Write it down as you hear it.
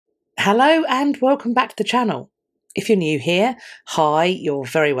Hello and welcome back to the channel. If you're new here, hi, you're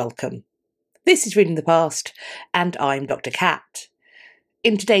very welcome. This is Reading the Past and I'm Dr. Cat.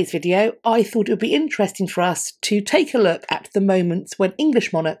 In today's video, I thought it would be interesting for us to take a look at the moments when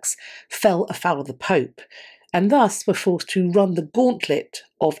English monarchs fell afoul of the Pope and thus were forced to run the gauntlet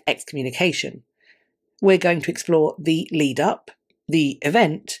of excommunication. We're going to explore the lead up, the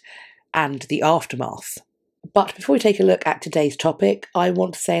event and the aftermath. But before we take a look at today's topic, I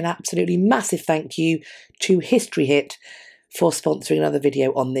want to say an absolutely massive thank you to History Hit for sponsoring another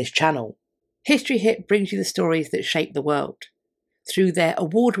video on this channel. History Hit brings you the stories that shape the world through their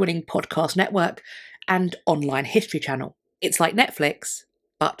award-winning podcast network and online history channel. It's like Netflix,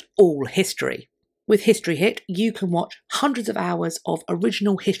 but all history. With History Hit, you can watch hundreds of hours of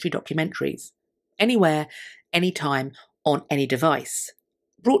original history documentaries, anywhere, anytime, on any device.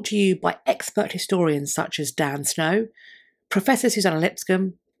 Brought to you by expert historians such as Dan Snow, Professor Susanna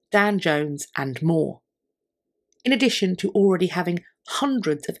Lipscomb, Dan Jones and more. In addition to already having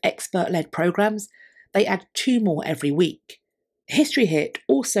hundreds of expert-led programmes, they add 2 more every week. History Hit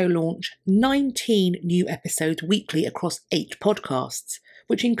also launch 19 new episodes weekly across 8 podcasts,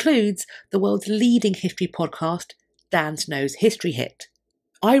 which includes the world's leading history podcast, Dan Snow's History Hit.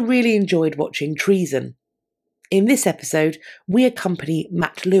 I really enjoyed watching Treason. In this episode, we accompany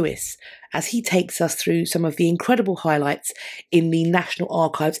Matt Lewis as he takes us through some of the incredible highlights in the National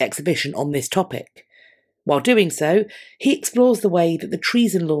Archives exhibition on this topic. While doing so, he explores the way that the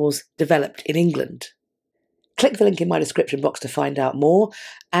treason laws developed in England. Click the link in my description box to find out more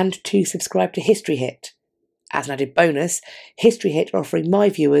and to subscribe to History Hit. As an added bonus, History Hit are offering my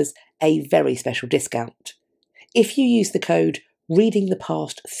viewers a very special discount. If you use the code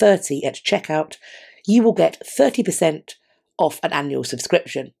READINGTHEPAST30 at checkout, you will get 30% off an annual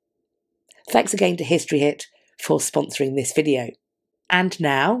subscription. Thanks again to History Hit for sponsoring this video. And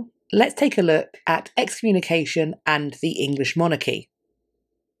now, let's take a look at excommunication and the English monarchy.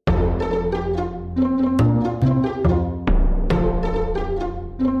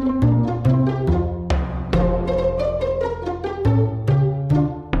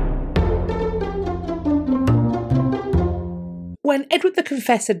 When Edward the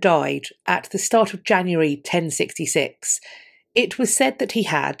Confessor died at the start of January 1066, it was said that he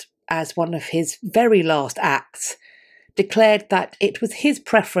had, as one of his very last acts, declared that it was his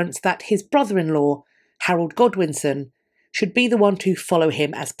preference that his brother-in-law, Harold Godwinson, should be the one to follow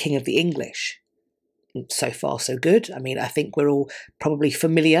him as King of the English. So far, so good. I mean, I think we're all probably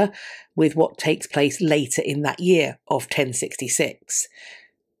familiar with what takes place later in that year of 1066.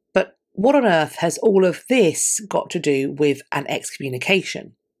 But what on earth has all of this got to do with an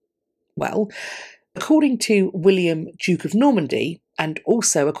excommunication? Well, according to William, Duke of Normandy, and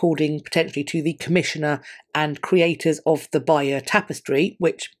also according potentially to the commissioner and creators of the Bayeux Tapestry,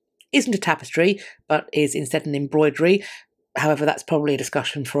 which isn't a tapestry, but is instead an embroidery, however, that's probably a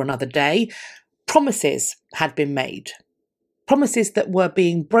discussion for another day, promises had been made. Promises that were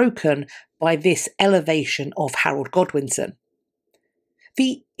being broken by this elevation of Harold Godwinson.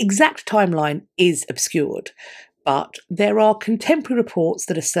 The exact timeline is obscured, but there are contemporary reports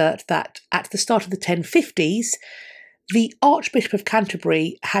that assert that at the start of the 1050s, the Archbishop of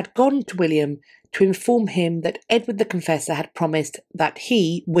Canterbury had gone to William to inform him that Edward the Confessor had promised that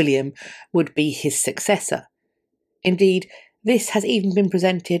he, William, would be his successor. Indeed, this has even been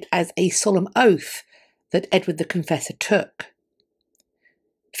presented as a solemn oath that Edward the Confessor took.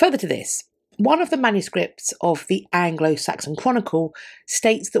 Further to this, one of the manuscripts of the Anglo-Saxon Chronicle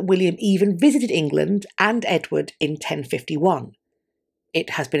states that William even visited England and Edward in 1051.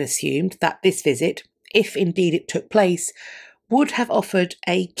 It has been assumed that this visit, if indeed it took place, would have offered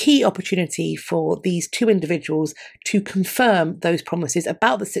a key opportunity for these 2 individuals to confirm those promises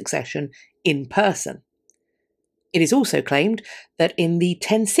about the succession in person. It is also claimed that in the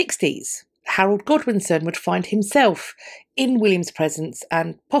 1060s, Harold Godwinson would find himself in William's presence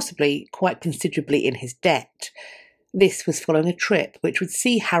and possibly quite considerably in his debt. This was following a trip which would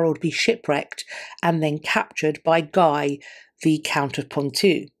see Harold be shipwrecked and then captured by Guy, the Count of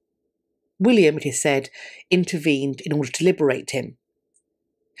Ponthieu. William, it is said, intervened in order to liberate him.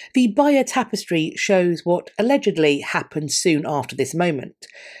 The Bayeux Tapestry shows what allegedly happened soon after this moment.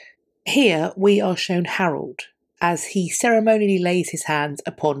 Here we are shown Harold as he ceremonially lays his hands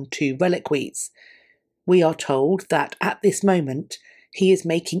upon 2 reliquaries. We are told that at this moment he is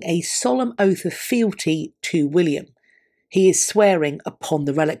making a solemn oath of fealty to William. He is swearing upon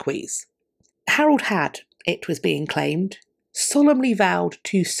the reliquaries. Harold had, it was being claimed, solemnly vowed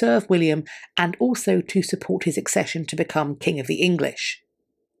to serve William and also to support his accession to become King of the English.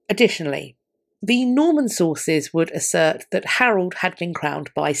 Additionally, The Norman sources would assert that Harold had been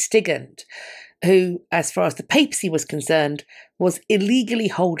crowned by Stigand, who, as far as the papacy was concerned, was illegally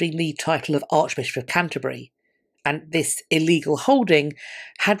holding the title of Archbishop of Canterbury, and this illegal holding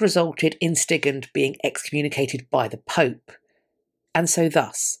had resulted in Stigand being excommunicated by the Pope. And so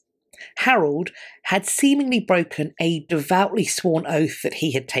thus, Harold had seemingly broken a devoutly sworn oath that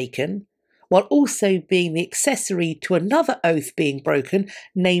he had taken, while also being the accessory to another oath being broken,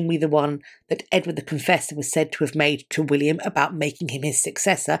 namely the one that Edward the Confessor was said to have made to William about making him his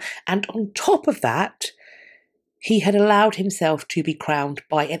successor, and on top of that, he had allowed himself to be crowned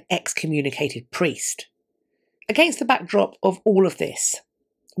by an excommunicated priest. Against the backdrop of all of this,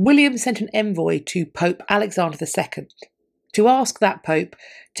 William sent an envoy to Pope Alexander II to ask that Pope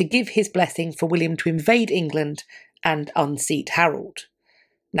to give his blessing for William to invade England and unseat Harold.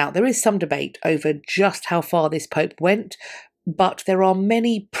 Now, there is some debate over just how far this Pope went, but there are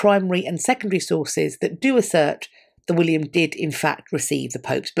many primary and secondary sources that do assert that William did in fact receive the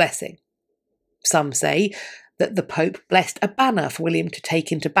Pope's blessing. Some say that the Pope blessed a banner for William to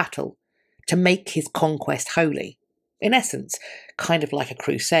take into battle, to make his conquest holy, in essence, kind of like a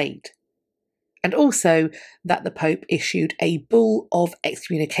crusade. And also that the Pope issued a bull of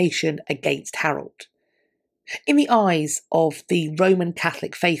excommunication against Harold. In the eyes of the Roman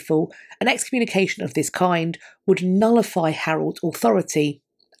Catholic faithful, an excommunication of this kind would nullify Harold's authority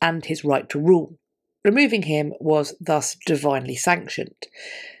and his right to rule. Removing him was thus divinely sanctioned.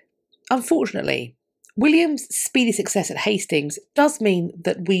 Unfortunately, William's speedy success at Hastings does mean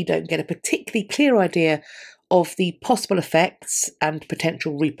that we don't get a particularly clear idea of the possible effects and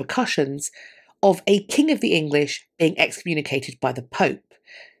potential repercussions of a King of the English being excommunicated by the Pope.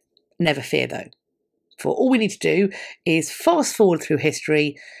 Never fear though, for all we need to do is fast forward through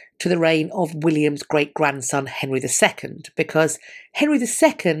history to the reign of William's great-grandson Henry II, because Henry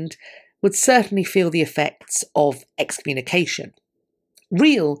II would certainly feel the effects of excommunication.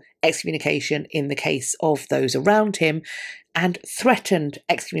 Real excommunication in the case of those around him, and threatened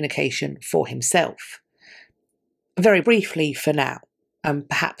excommunication for himself. Very briefly for now, and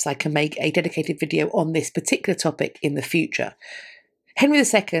perhaps I can make a dedicated video on this particular topic in the future. Henry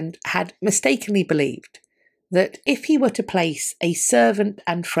II had mistakenly believed that if he were to place a servant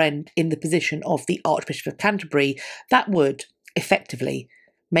and friend in the position of the Archbishop of Canterbury, that would, effectively,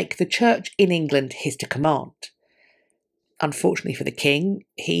 make the Church in England his to command. Unfortunately for the king,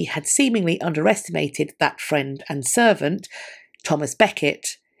 he had seemingly underestimated that friend and servant, Thomas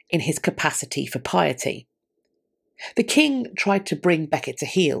Becket, in his capacity for piety. The king tried to bring Becket to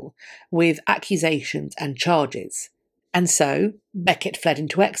heel with accusations and charges, and so Becket fled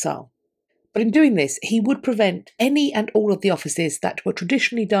into exile. But in doing this, he would prevent any and all of the offices that were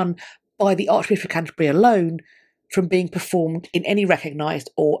traditionally done by the Archbishop of Canterbury alone from being performed in any recognised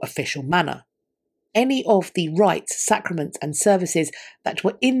or official manner. Any of the rites, sacraments and services that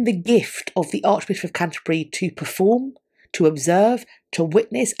were in the gift of the Archbishop of Canterbury to perform, to observe, to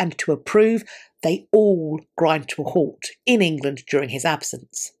witness and to approve, they all grind to a halt in England during his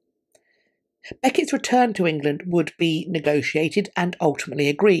absence. Becket's return to England would be negotiated and ultimately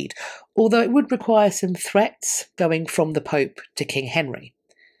agreed, although it would require some threats going from the Pope to King Henry.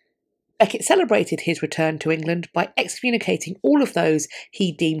 Becket celebrated his return to England by excommunicating all of those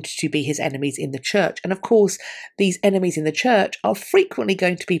he deemed to be his enemies in the church. And of course, these enemies in the church are frequently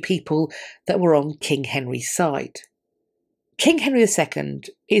going to be people that were on King Henry's side. King Henry II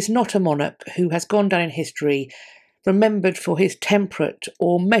is not a monarch who has gone down in history remembered for his temperate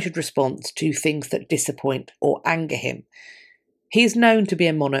or measured response to things that disappoint or anger him. He is known to be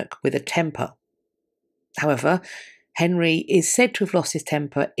a monarch with a temper. However, Henry is said to have lost his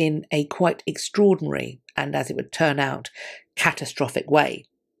temper in a quite extraordinary, and as it would turn out, catastrophic way.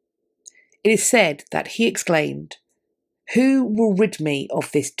 It is said that he exclaimed, "Who will rid me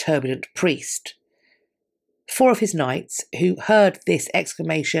of this turbulent priest?" 4 of his knights, who heard this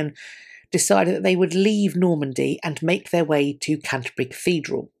exclamation, decided that they would leave Normandy and make their way to Canterbury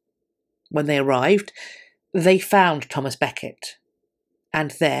Cathedral. When they arrived, they found Thomas Becket,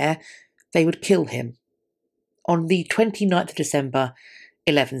 and there they would kill him on the 29th of December,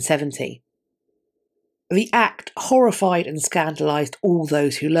 1170. The act horrified and scandalised all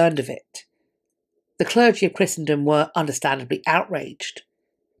those who learned of it. The clergy of Christendom were understandably outraged.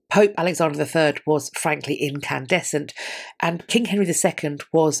 Pope Alexander III was frankly incandescent, and King Henry II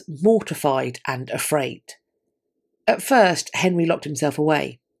was mortified and afraid. At first, Henry locked himself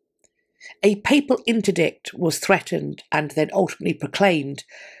away. A papal interdict was threatened and then ultimately proclaimed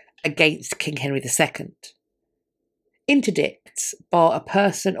against King Henry II. Interdicts bar a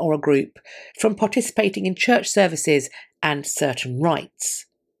person or a group from participating in church services and certain rites.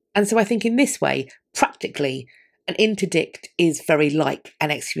 And so I think in this way, practically, an interdict is very like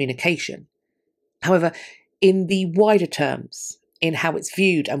an excommunication. However, in the wider terms, in how it's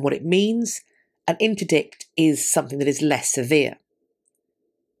viewed and what it means, an interdict is something that is less severe.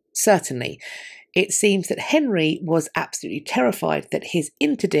 Certainly, it seems that Henry was absolutely terrified that his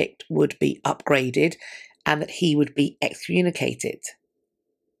interdict would be upgraded and that he would be excommunicated.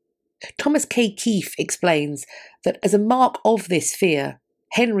 Thomas K. Keefe explains that as a mark of this fear,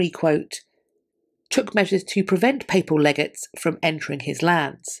 Henry, quote, took measures to prevent papal legates from entering his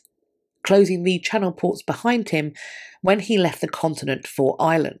lands, closing the channel ports behind him when he left the continent for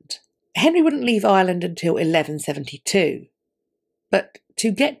Ireland. Henry wouldn't leave Ireland until 1172, but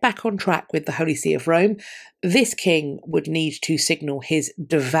to get back on track with the Holy See of Rome, this king would need to signal his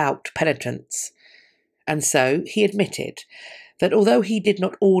devout penitence. And so he admitted that although he did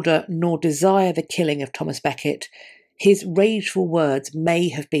not order nor desire the killing of Thomas Becket, his rageful words may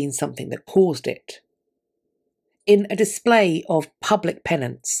have been something that caused it. In a display of public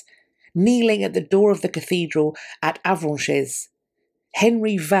penance, kneeling at the door of the cathedral at Angevins,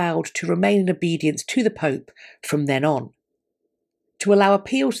 Henry vowed to remain in obedience to the Pope from then on, to allow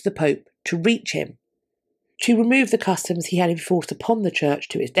appeals to the Pope to reach him, to remove the customs he had enforced upon the Church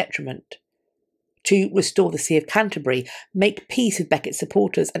to its detriment, to restore the See of Canterbury, make peace with Becket's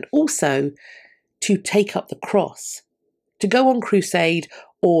supporters, and also to take up the cross, to go on crusade,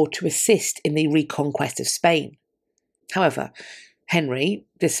 or to assist in the reconquest of Spain. However, Henry,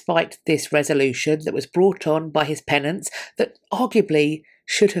 despite this resolution that was brought on by his penance that arguably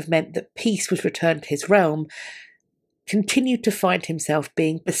should have meant that peace was returned to his realm, continued to find himself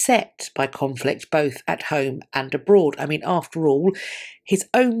being beset by conflict both at home and abroad. I mean, after all, his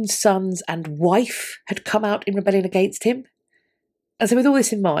own sons and wife had come out in rebellion against him. And so with all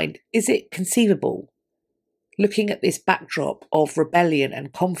this in mind, is it conceivable, looking at this backdrop of rebellion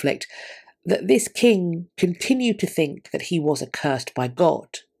and conflict, that this king continued to think that he was accursed by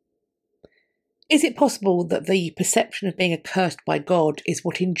God? Is it possible that the perception of being accursed by God is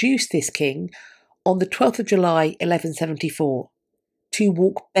what induced this king, on the 12th of July 1174, to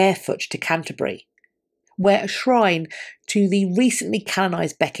walk barefoot to Canterbury, where a shrine to the recently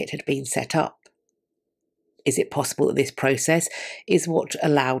canonised Becket had been set up? Is it possible that this process is what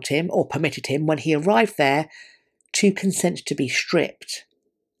allowed him, or permitted him, when he arrived there, to consent to be stripped,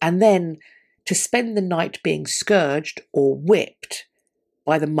 and then to spend the night being scourged or whipped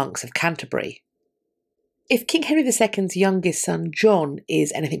by the monks of Canterbury? If King Henry II's youngest son John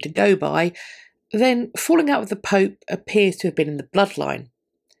is anything to go by, then falling out with the Pope appears to have been in the bloodline.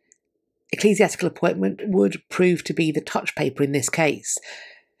 Ecclesiastical appointment would prove to be the touch paper in this case,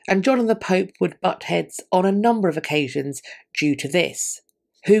 and John and the Pope would butt heads on a number of occasions due to this,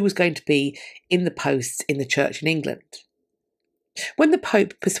 who was going to be in the posts in the Church in England. When the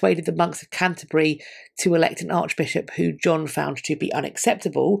Pope persuaded the monks of Canterbury to elect an archbishop who John found to be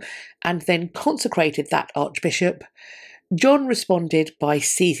unacceptable, and then consecrated that archbishop, John responded by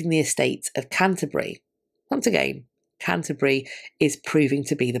seizing the estates of Canterbury. Once again, Canterbury is proving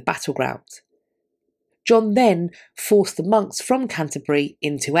to be the battleground. John then forced the monks from Canterbury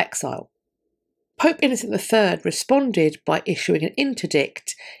into exile. Pope Innocent III responded by issuing an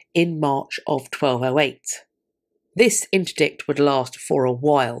interdict in March of 1208. This interdict would last for a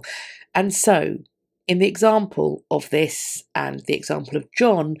while, and so, in the example of this and the example of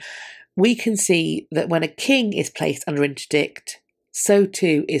John, we can see that when a king is placed under interdict, so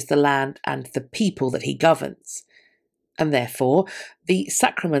too is the land and the people that he governs. And therefore, the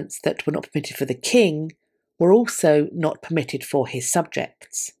sacraments that were not permitted for the king were also not permitted for his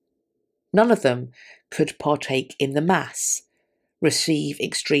subjects. None of them could partake in the Mass, receive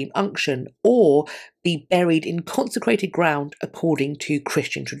extreme unction, or be buried in consecrated ground according to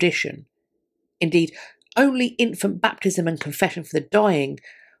Christian tradition. Indeed, only infant baptism and confession for the dying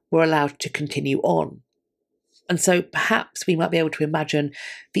were allowed to continue on. And so perhaps we might be able to imagine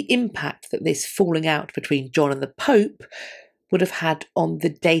the impact that this falling out between John and the Pope would have had on the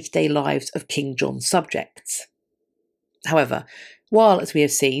day-to-day lives of King John's subjects. However, while, as we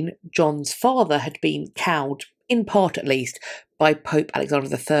have seen, John's father had been cowed, in part at least, by Pope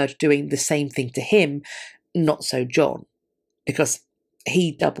Alexander III doing the same thing to him, not so John, because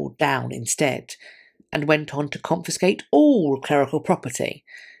he doubled down instead and went on to confiscate all clerical property.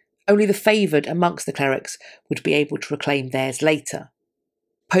 Only the favoured amongst the clerics would be able to reclaim theirs later.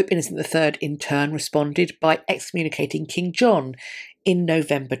 Pope Innocent III in turn responded by excommunicating King John in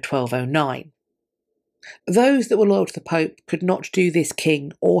November 1209. Those that were loyal to the Pope could not do this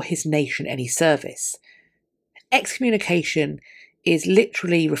king or his nation any service. Excommunication is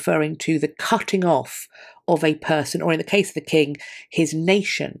literally referring to the cutting off of a person, or in the case of the king, his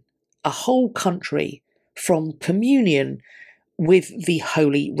nation, a whole country, from communion with the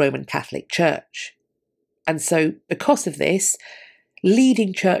Holy Roman Catholic Church. And so, because of this,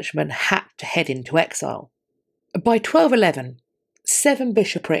 leading churchmen had to head into exile. By 1211, 7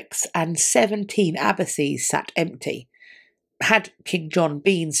 bishoprics and 17 abbacies sat empty. Had King John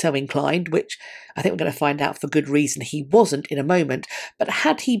been so inclined, which I think we're going to find out for good reason he wasn't in a moment, but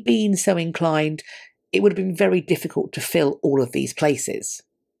had he been so inclined, it would have been very difficult to fill all of these places,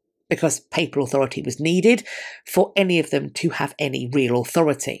 because papal authority was needed for any of them to have any real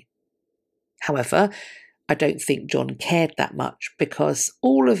authority. However, I don't think John cared that much, because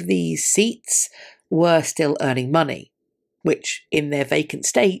all of these seats were still earning money, which in their vacant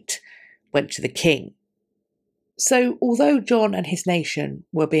state went to the king. So although John and his nation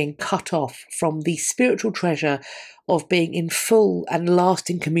were being cut off from the spiritual treasure of being in full and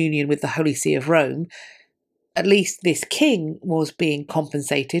lasting communion with the Holy See of Rome, at least this king was being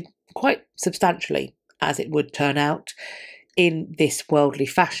compensated quite substantially, as it would turn out, in this worldly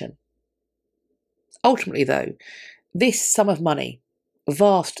fashion. Ultimately, though, this sum of money,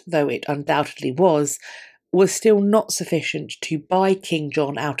 vast though it undoubtedly was still not sufficient to buy King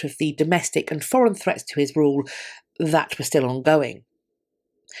John out of the domestic and foreign threats to his rule that were still ongoing.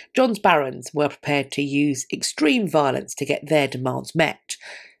 John's barons were prepared to use extreme violence to get their demands met,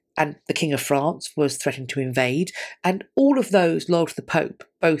 and the King of France was threatening to invade, and all of those loyal to the Pope,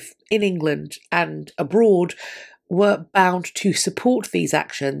 both in England and abroad, were bound to support these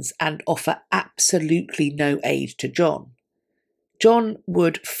actions and offer absolutely no aid to John. John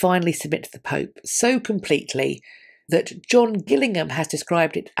would finally submit to the Pope so completely that John Gillingham has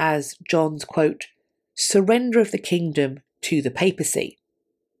described it as John's, quote, surrender of the kingdom to the papacy.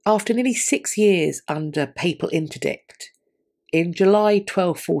 After nearly 6 years under papal interdict, in July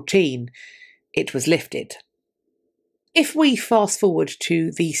 1214, it was lifted. If we fast forward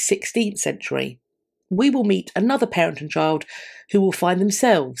to the 16th century, we will meet another parent and child who will find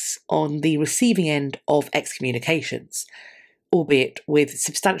themselves on the receiving end of excommunications, albeit with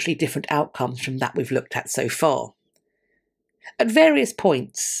substantially different outcomes from that we've looked at so far. At various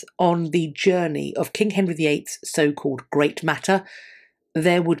points on the journey of King Henry VIII's so-called Great Matter,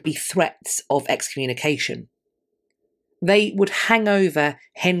 there would be threats of excommunication. They would hang over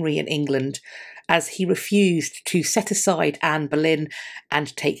Henry and England as he refused to set aside Anne Boleyn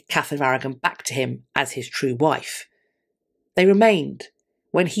and take Catherine of Aragon back to him as his true wife. They remained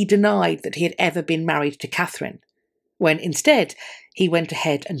when he denied that he had ever been married to Catherine, when instead he went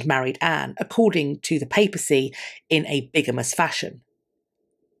ahead and married Anne, according to the papacy, in a bigamous fashion.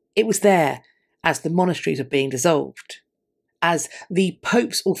 It was there, as the monasteries were being dissolved, as the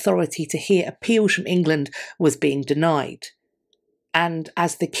Pope's authority to hear appeals from England was being denied, and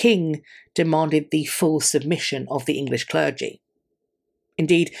as the king demanded the full submission of the English clergy.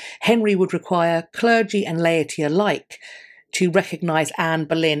 Indeed, Henry would require clergy and laity alike to recognise Anne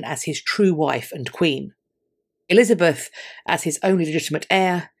Boleyn as his true wife and queen, Elizabeth as his only legitimate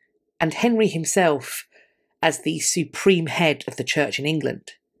heir, and Henry himself as the supreme head of the church in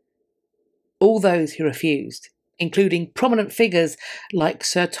England. All those who refused, including prominent figures like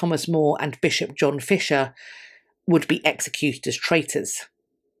Sir Thomas More and Bishop John Fisher, would be executed as traitors.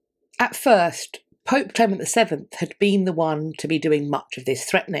 At first, Pope Clement VII had been the one to be doing much of this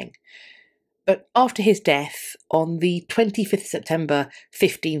threatening, but after his death on the 25th September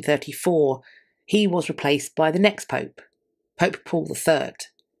 1534, he was replaced by the next pope, Pope Paul III.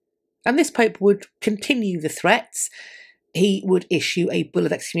 And this pope would continue the threats. He would issue a bull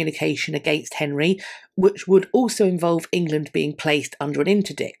of excommunication against Henry, which would also involve England being placed under an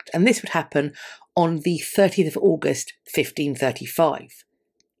interdict, and this would happen on the 30th of August 1535.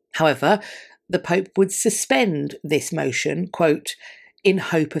 However, the Pope would suspend this motion, quote, in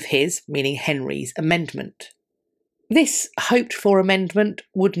hope of his, meaning Henry's, amendment. This hoped-for amendment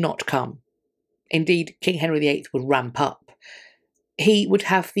would not come. Indeed, King Henry VIII would ramp up. He would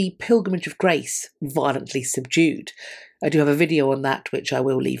have the Pilgrimage of Grace violently subdued. I do have a video on that which I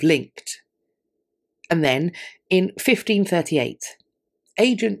will leave linked. And then, in 1538,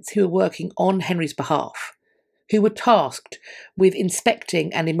 agents who were working on Henry's behalf, who were tasked with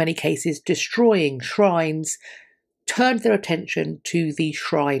inspecting and in many cases destroying shrines, turned their attention to the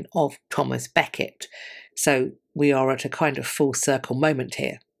shrine of Thomas Becket. So we are at a kind of full circle moment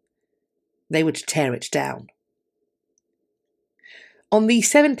here. They would tear it down. On the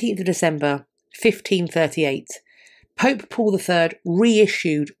 17th of December 1538, Pope Paul III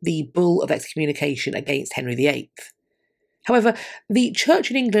reissued the bull of excommunication against Henry VIII. However, the Church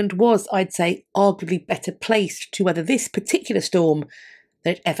in England was, I'd say, arguably better placed to weather this particular storm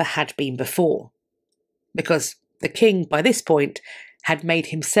than it ever had been before. because the king, by this point, had made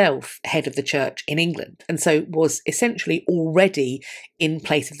himself head of the church in England, and so was essentially already in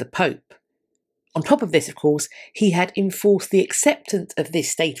place of the Pope. On top of this, of course, he had enforced the acceptance of this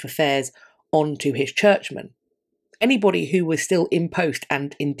state of affairs onto his churchmen. Anybody who was still in post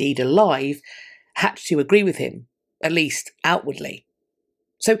and indeed alive had to agree with him, at least outwardly.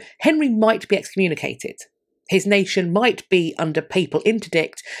 So Henry might be excommunicated. His nation might be under papal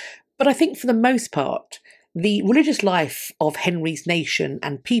interdict, but I think for the most part, the religious life of Henry's nation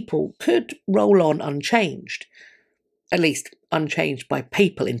and people could roll on unchanged, at least unchanged by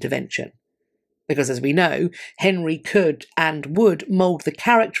papal intervention. Because as we know, Henry could and would mould the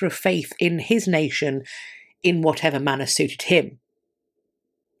character of faith in his nation in whatever manner suited him.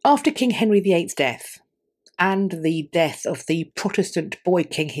 After King Henry VIII's death, and the death of the Protestant boy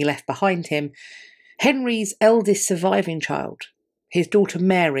king he left behind him, Henry's eldest surviving child, his daughter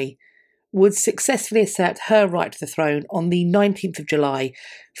Mary, would successfully assert her right to the throne on the 19th of July,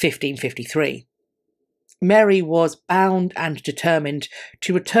 1553. Mary was bound and determined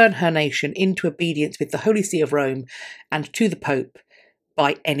to return her nation into obedience with the Holy See of Rome and to the Pope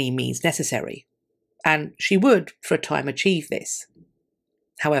by any means necessary, and she would, for a time, achieve this.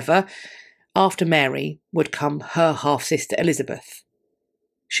 However, after Mary would come her half-sister Elizabeth.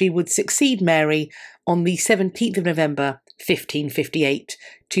 She would succeed Mary on the 17th of November 1558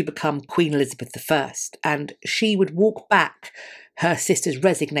 to become Queen Elizabeth I, and she would walk back her sister's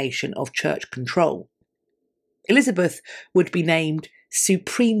resignation of church control. Elizabeth would be named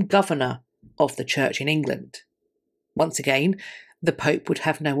Supreme Governor of the Church in England. Once again, the Pope would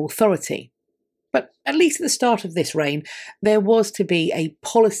have no authority. But at least at the start of this reign, there was to be a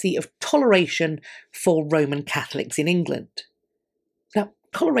policy of toleration for Roman Catholics in England. Now,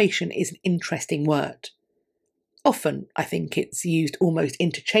 toleration is an interesting word. Often, I think it's used almost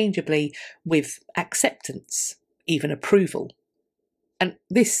interchangeably with acceptance, even approval. And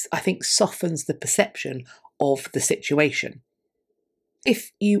this, I think, softens the perception of the situation.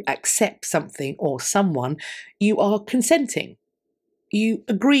 If you accept something or someone, you are consenting. You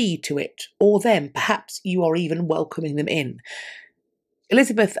agree to it or them. Perhaps you are even welcoming them in.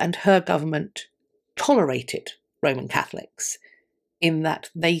 Elizabeth and her government tolerated Roman Catholics in that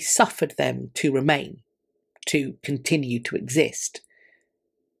they suffered them to remain, to continue to exist.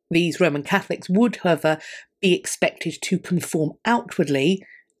 These Roman Catholics would, however, be expected to conform outwardly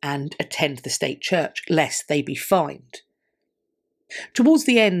and attend the state church, lest they be fined. Towards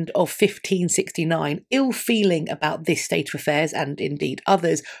the end of 1569, ill feeling about this state of affairs, and indeed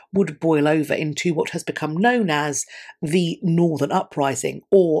others, would boil over into what has become known as the Northern Uprising,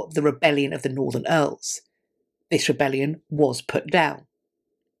 or the Rebellion of the Northern Earls. This rebellion was put down.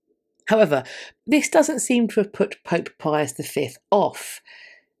 However, this doesn't seem to have put Pope Pius V off.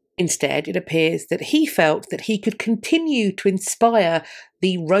 Instead, it appears that he felt that he could continue to inspire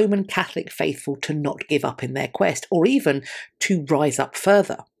the Roman Catholic faithful to not give up in their quest, or even to rise up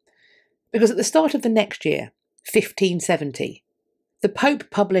further. Because at the start of the next year, 1570, the Pope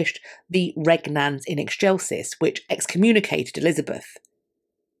published the Regnans in Excelsis, which excommunicated Elizabeth.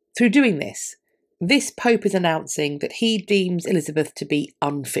 Through doing this Pope is announcing that he deems Elizabeth to be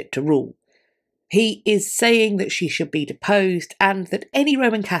unfit to rule. He is saying that she should be deposed and that any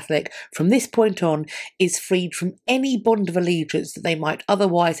Roman Catholic from this point on is freed from any bond of allegiance that they might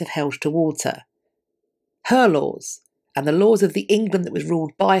otherwise have held towards her. Her laws, and the laws of the England that was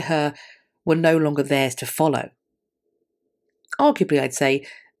ruled by her, were no longer theirs to follow. Arguably, I'd say,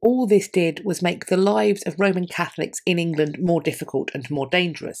 all this did was make the lives of Roman Catholics in England more difficult and more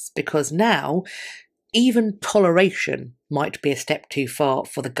dangerous, because now even toleration might be a step too far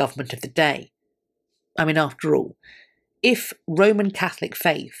for the government of the day. I mean, after all, if Roman Catholic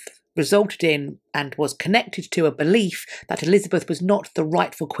faith resulted in and was connected to a belief that Elizabeth was not the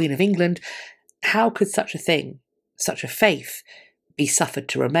rightful Queen of England, how could such a thing, such a faith, be suffered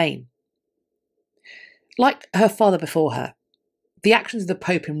to remain? Like her father before her, the actions of the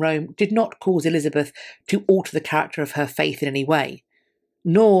Pope in Rome did not cause Elizabeth to alter the character of her faith in any way,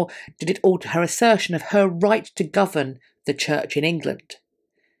 nor did it alter her assertion of her right to govern the Church in England.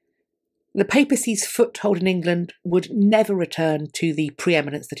 The papacy's foothold in England would never return to the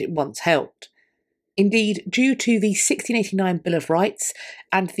preeminence that it once held. Indeed, due to the 1689 Bill of Rights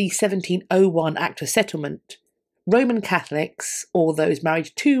and the 1701 Act of Settlement, Roman Catholics, or those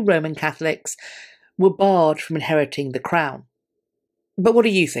married to Roman Catholics, were barred from inheriting the crown. But what do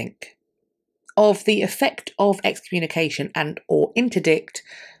you think of the effect of excommunication and or interdict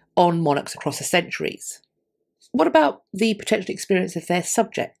on monarchs across the centuries? What about the potential experience of their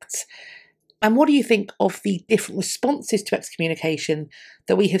subjects? And what do you think of the different responses to excommunication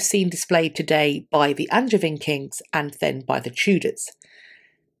that we have seen displayed today by the Angevin kings and then by the Tudors?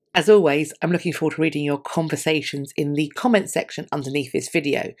 As always, I'm looking forward to reading your conversations in the comments section underneath this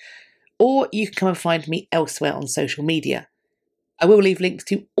video, or you can come and find me elsewhere on social media. I will leave links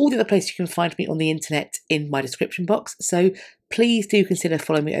to all the other places you can find me on the internet in my description box, so please do consider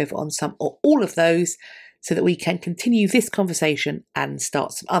following me over on some or all of those so that we can continue this conversation and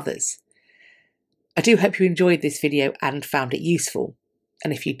start some others. I do hope you enjoyed this video and found it useful,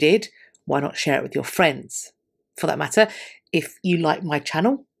 and if you did, why not share it with your friends? For that matter, if you like my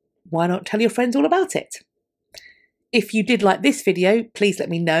channel, why not tell your friends all about it? If you did like this video, please let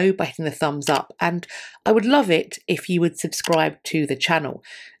me know by hitting the thumbs up, and I would love it if you would subscribe to the channel.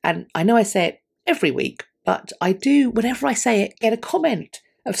 And I know I say it every week, but I do, whenever I say it, get a comment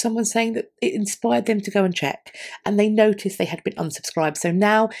of someone saying that it inspired them to go and check, and they noticed they had been unsubscribed. So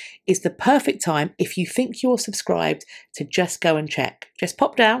now is the perfect time, if you think you're subscribed, to just go and check. Just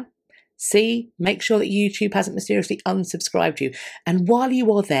pop down, see, make sure that YouTube hasn't mysteriously unsubscribed you. And while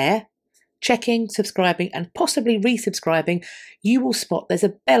you are there, checking, subscribing, and possibly resubscribing, you will spot there's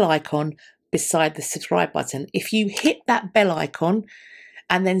a bell icon beside the subscribe button. If you hit that bell icon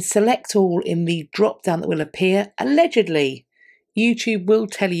and then select all in the drop down that will appear, allegedly, YouTube will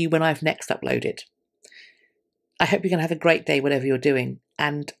tell you when I've next uploaded. I hope you're going to have a great day, whatever you're doing,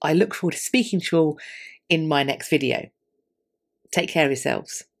 and I look forward to speaking to you all in my next video. Take care of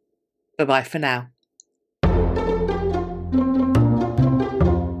yourselves. Bye-bye for now.